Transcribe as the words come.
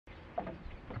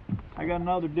I got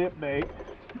another dip bait.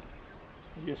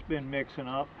 I've just been mixing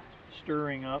up,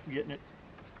 stirring up, getting it.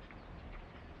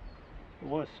 It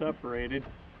was separated.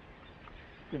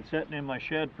 Been sitting in my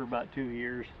shed for about 2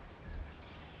 years.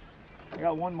 I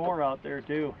got one more out there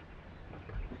too.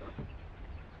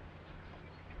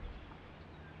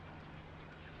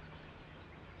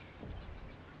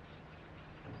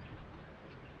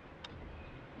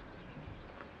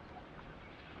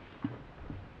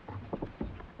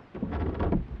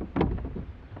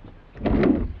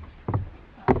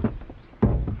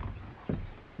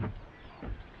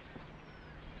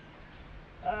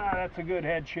 That's a good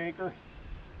head shaker.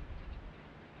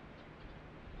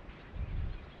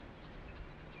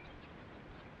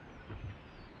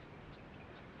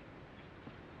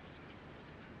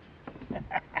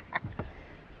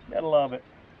 Gotta love it.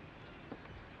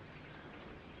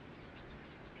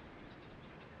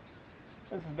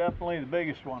 This is definitely the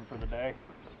biggest one for the day.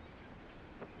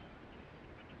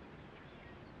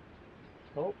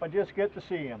 Hope I just get to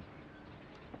see him.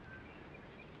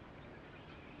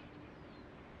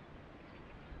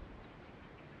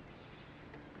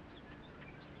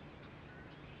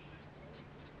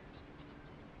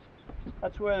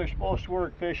 That's the way they're supposed to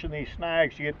work fishing these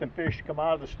snags. You get them fish to come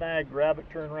out of the snag, grab it,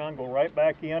 turn around, go right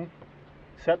back in,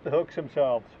 set the hooks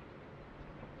themselves.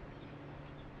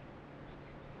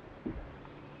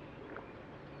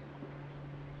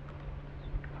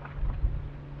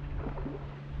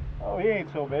 Oh, he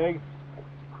ain't so big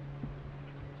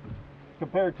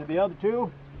compared to the other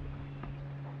two.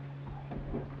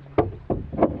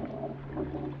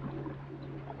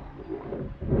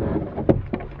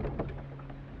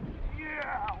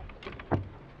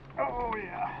 Oh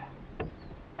yeah.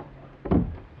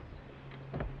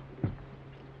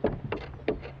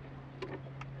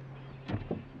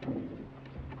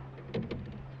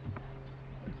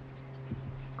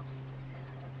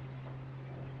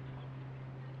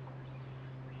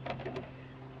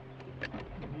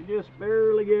 You just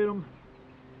barely get them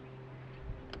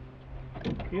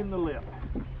in the lip.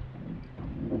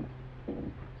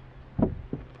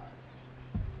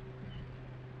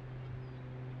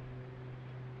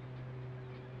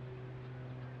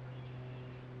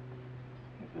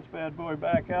 This bad boy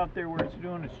back out there where it's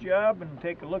doing its job and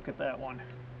take a look at that one.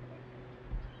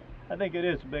 I think it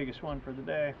is the biggest one for the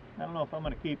day. I don't know if I'm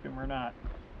going to keep him or not.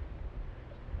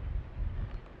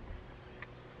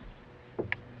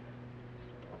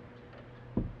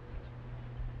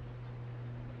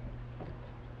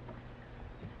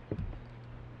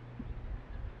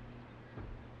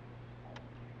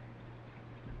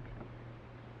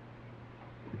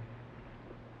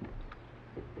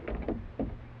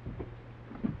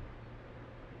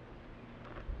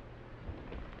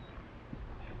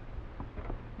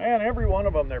 Man, every one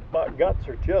of them, their guts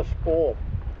are just full.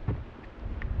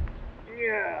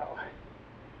 Yeah.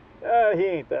 He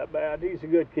ain't that bad. He's a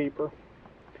good keeper.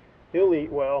 He'll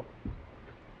eat well.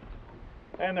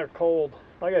 And they're cold.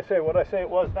 Like I say, what I say it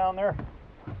was down there?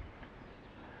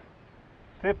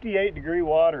 58-degree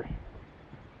water.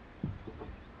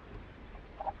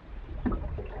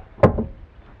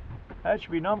 That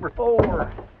should be number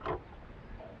 4.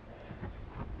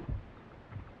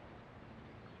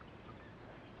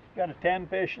 Got a 10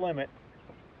 fish limit.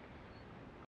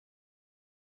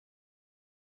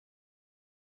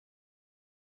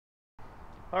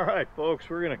 All right, folks,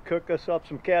 we're gonna cook us up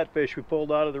some catfish we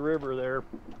pulled out of the river there.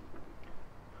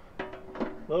 A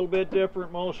little bit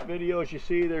different. Most videos you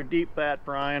see, they're deep fat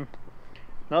frying.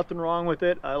 Nothing wrong with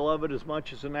it. I love it as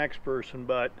much as the next person,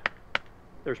 but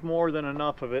there's more than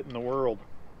enough of it in the world.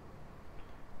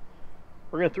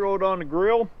 We're gonna throw it on the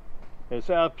grill.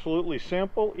 It's absolutely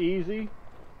simple, easy.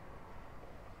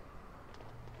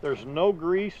 There's no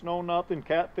grease, no nothing.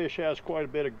 Catfish has quite a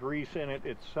bit of grease in it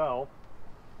itself.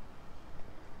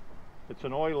 It's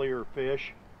an oilier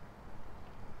fish.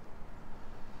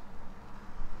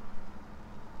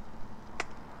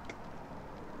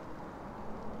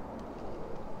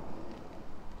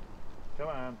 Come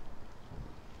on.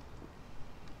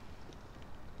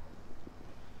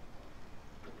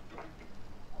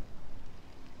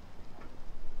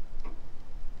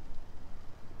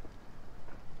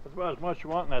 That's about as much as you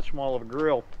want in that small of a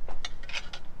grill.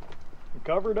 And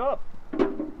cover it up.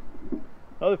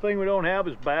 Another thing we don't have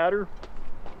is batter.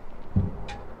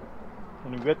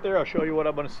 When we get there, I'll show you what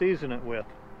I'm going to season it with.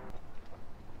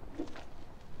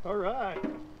 All right.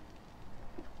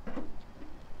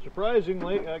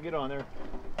 Surprisingly, get on there.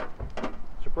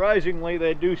 Surprisingly,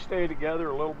 they do stay together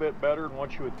a little bit better than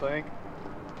what you would think.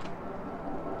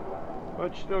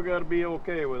 But you still got to be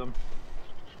okay with them.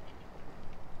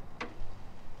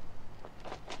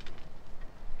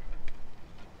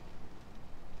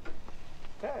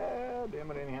 damn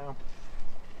it anyhow.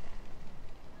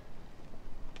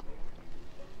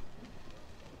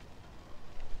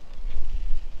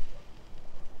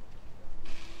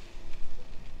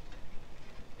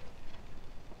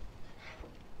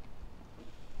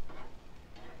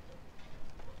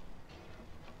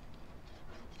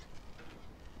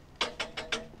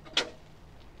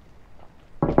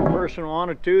 Person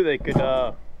wanted to, they could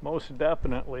most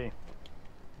definitely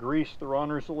grease the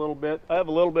runners a little bit. I have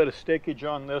a little bit of stickage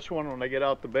on this one when I get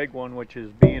out the big one, which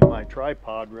is being my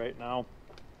tripod right now.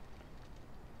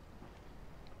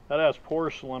 That has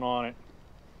porcelain on it.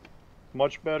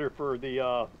 Much better for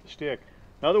the stick.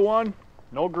 Another one,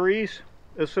 no grease.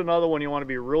 This is another one you want to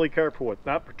be really careful with.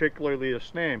 Not particularly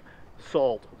this name,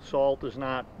 salt. Salt is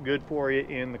not good for you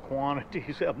in the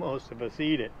quantities that most of us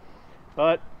eat it.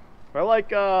 But I like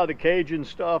the Cajun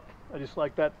stuff. I just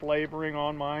like that flavoring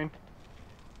on mine.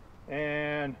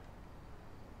 And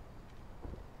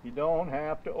you don't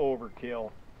have to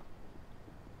overkill.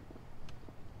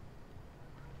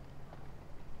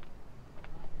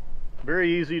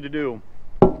 Very easy to do.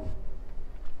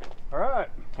 Alright,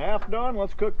 half done.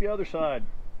 Let's cook the other side.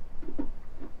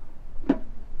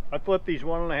 I flipped these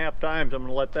 1.5 times. I'm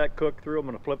going to let that cook through. I'm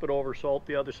going to flip it over, salt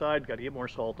the other side. Got to get more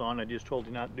salt on. I just told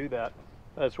you not to do that.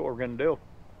 That's what we're going to do.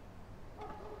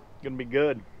 Going to be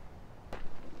good.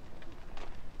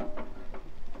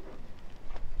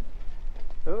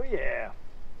 Oh yeah.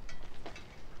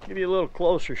 Give you a little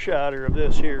closer shot of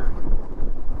this here.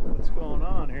 What's going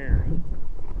on here?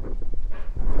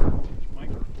 This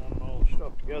microphone and all the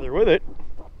stuff together with it.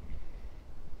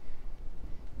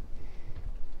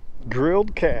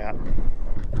 Grilled cat.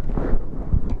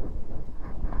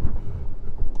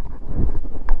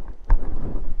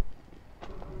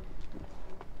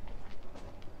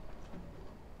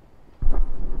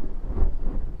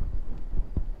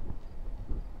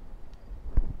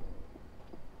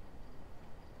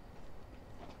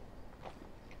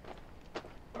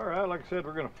 Alright, like I said,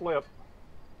 we're going to flip.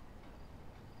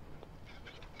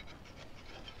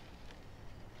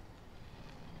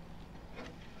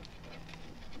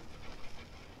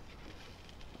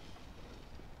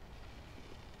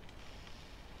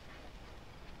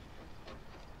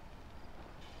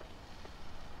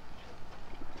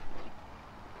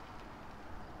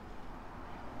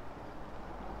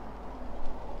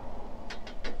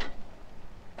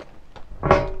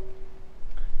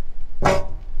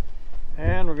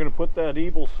 And we're going to put that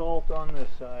evil salt on this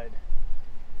side.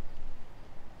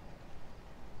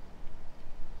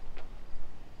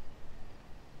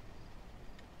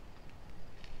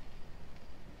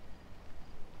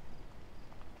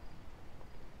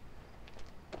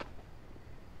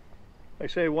 I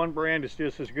say one brand is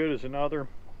just as good as another.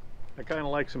 I kind of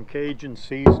like some Cajun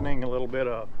seasoning, a little bit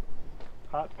of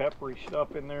hot peppery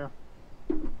stuff in there.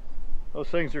 Those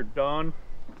things are done.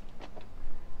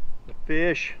 The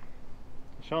fish,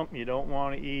 something you don't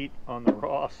want to eat on the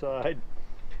raw side,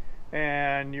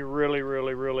 and you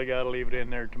really got to leave it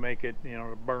in there to make it, you know,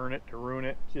 to burn it, to ruin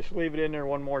it. Just leave it in there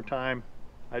one more time.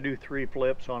 I do 3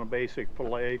 flips on a basic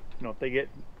fillet. You know, if they get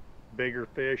bigger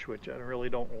fish, which I really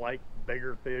don't like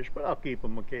bigger fish, but I'll keep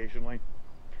them occasionally.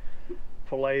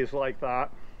 Fillets like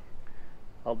that,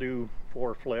 I'll do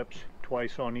 4 flips,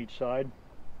 twice on each side.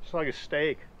 It's like a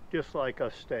steak, just like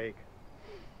a steak.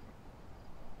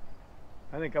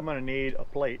 I think I'm going to need a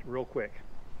plate real quick.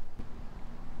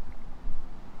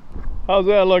 How's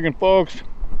that looking, folks?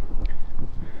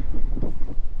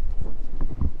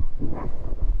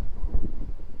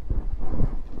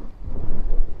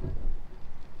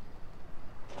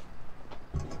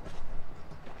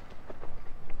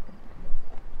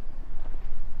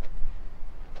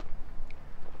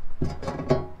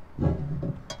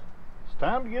 It's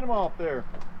time to get them off there.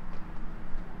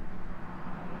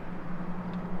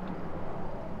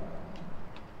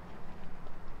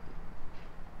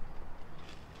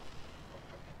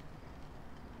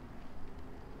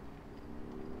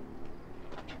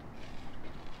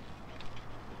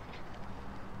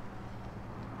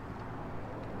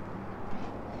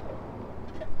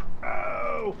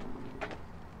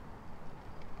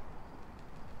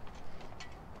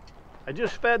 I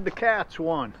just fed the cats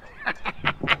one.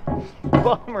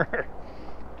 Bummer.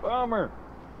 Bummer.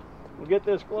 We'll get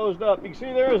this closed up. You can see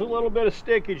there is a little bit of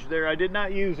stickage there. I did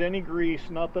not use any grease,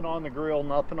 nothing on the grill,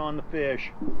 nothing on the fish.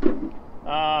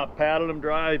 Patted them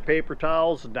dry, paper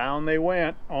towels, down they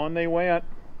went, on they went.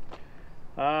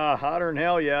 Hotter than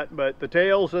hell yet, but the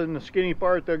tails and the skinny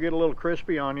part, they'll get a little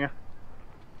crispy on you.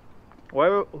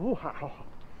 Well,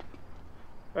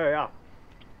 yeah.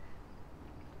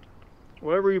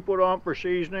 Whatever you put on for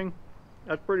seasoning,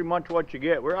 that's pretty much what you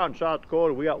get. We're out in South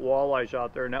Dakota. We got walleyes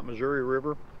out there in that Missouri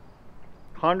River.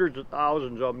 Hundreds of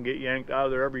thousands of them get yanked out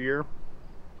of there every year.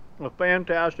 A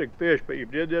fantastic fish, but you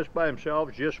did this by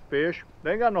themselves, just fish.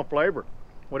 They ain't got no flavor.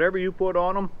 Whatever you put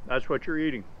on them, that's what you're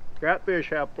eating. Catfish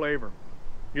have flavor.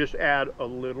 Just add a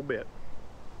little bit.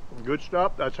 Good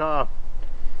stuff. That's how.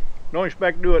 Don't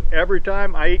expect to do it every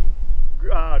time. I eat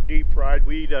deep fried.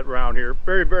 We eat that around here.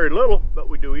 Very, very little, but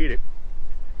we do eat it.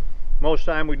 Most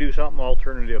time we do something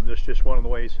alternative. This is just one of the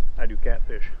ways I do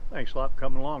catfish. Thanks a lot for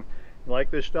coming along. If you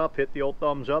like this stuff, hit the old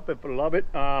thumbs up if you love it.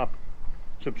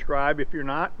 Subscribe if you're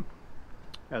not.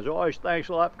 As always, thanks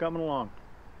a lot for coming along.